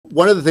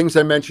one of the things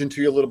I mentioned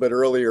to you a little bit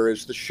earlier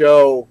is the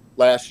show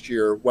last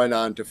year went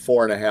on to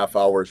 4.5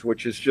 hours,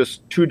 which is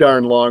just too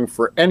darn long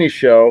for any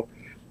show,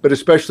 but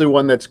especially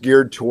one that's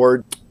geared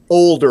toward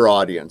older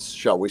audience,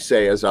 shall we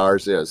say, as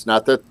ours is.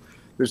 Not that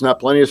there's not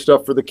plenty of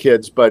stuff for the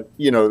kids, but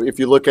if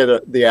you look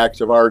at the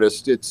acts of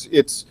artists,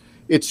 it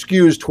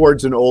skews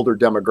towards an older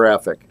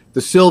demographic. The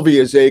Sylvie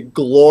is a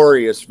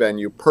glorious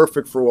venue,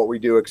 perfect for what we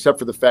do, except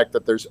for the fact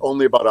that there's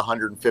only about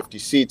 150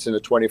 seats in a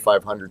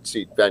 2,500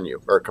 seat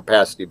venue or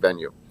capacity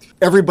venue.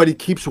 Everybody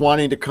keeps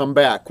wanting to come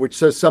back, which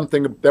says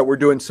something that we're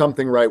doing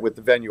something right with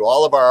the venue.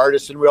 All of our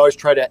artists, and we always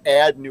try to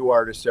add new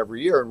artists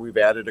every year, and we've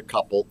added a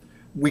couple.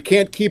 We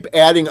can't keep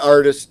adding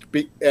artists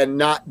and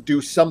not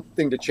do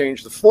something to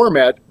change the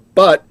format,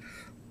 but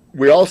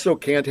we also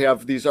can't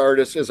have these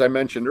artists, as I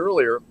mentioned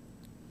earlier,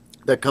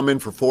 that come in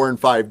for 4 and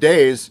 5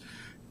 days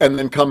and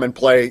then come and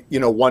play,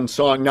 one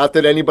song. Not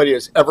that anybody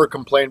has ever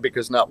complained,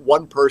 because not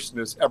one person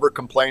has ever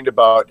complained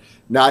about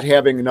not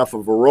having enough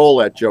of a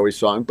role at Joey's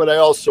song, but I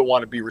also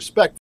want to be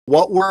respectful.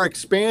 What we're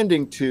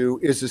expanding to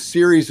is a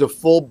series of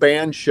full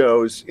band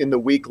shows in the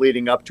week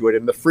leading up to it,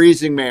 and the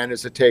Freezing Man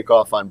is a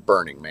takeoff on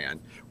Burning Man.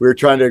 We were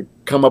trying to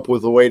come up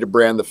with a way to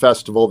brand the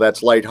festival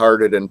that's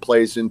lighthearted and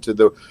plays into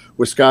the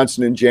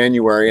Wisconsin in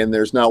January, and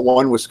there's not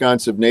one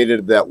Wisconsin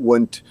native that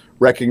wouldn't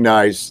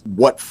recognize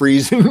what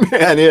Freezing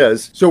Man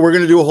is. So we're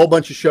going to do a whole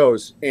bunch of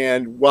shows,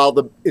 and while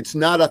it's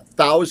not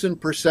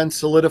 1,000%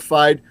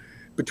 solidified,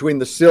 between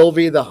the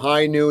Sylvie, the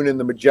High Noon, and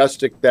the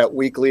Majestic that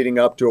week leading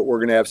up to it, we're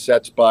going to have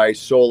sets by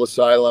Soul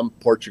Asylum,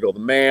 Portugal the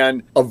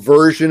Man, a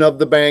version of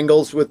the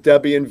Bangles with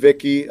Debbie and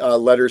Vicky,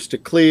 Letters to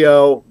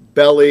Cleo,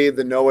 Belly,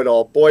 the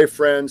Know-It-All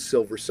Boyfriend,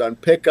 Silver Sun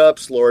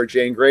Pickups, Laura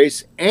Jane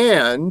Grace,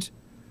 and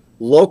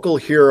local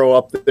hero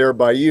up there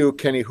by you,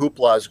 Kenny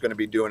Hoopla, is going to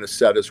be doing a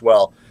set as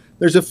well.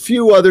 There's a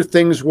few other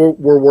things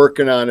we're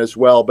working on as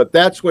well, but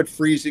that's what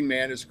Freezing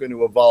Man is going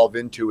to evolve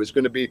into, is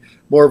going to be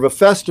more of a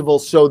festival.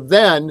 So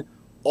then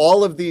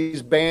all of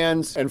these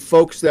bands and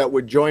folks that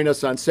would join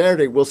us on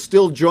Saturday will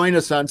still join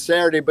us on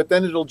Saturday, but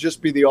then it'll just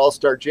be the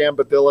All-Star Jam,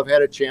 but they'll have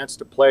had a chance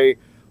to play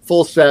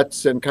full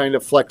sets and kind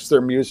of flex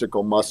their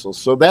musical muscles.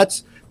 So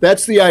that's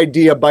the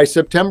idea. By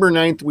September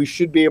 9th, we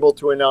should be able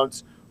to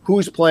announce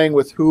who's playing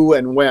with who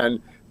and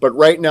when, but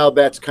right now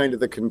that's kind of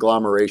the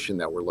conglomeration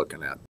that we're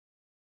looking at.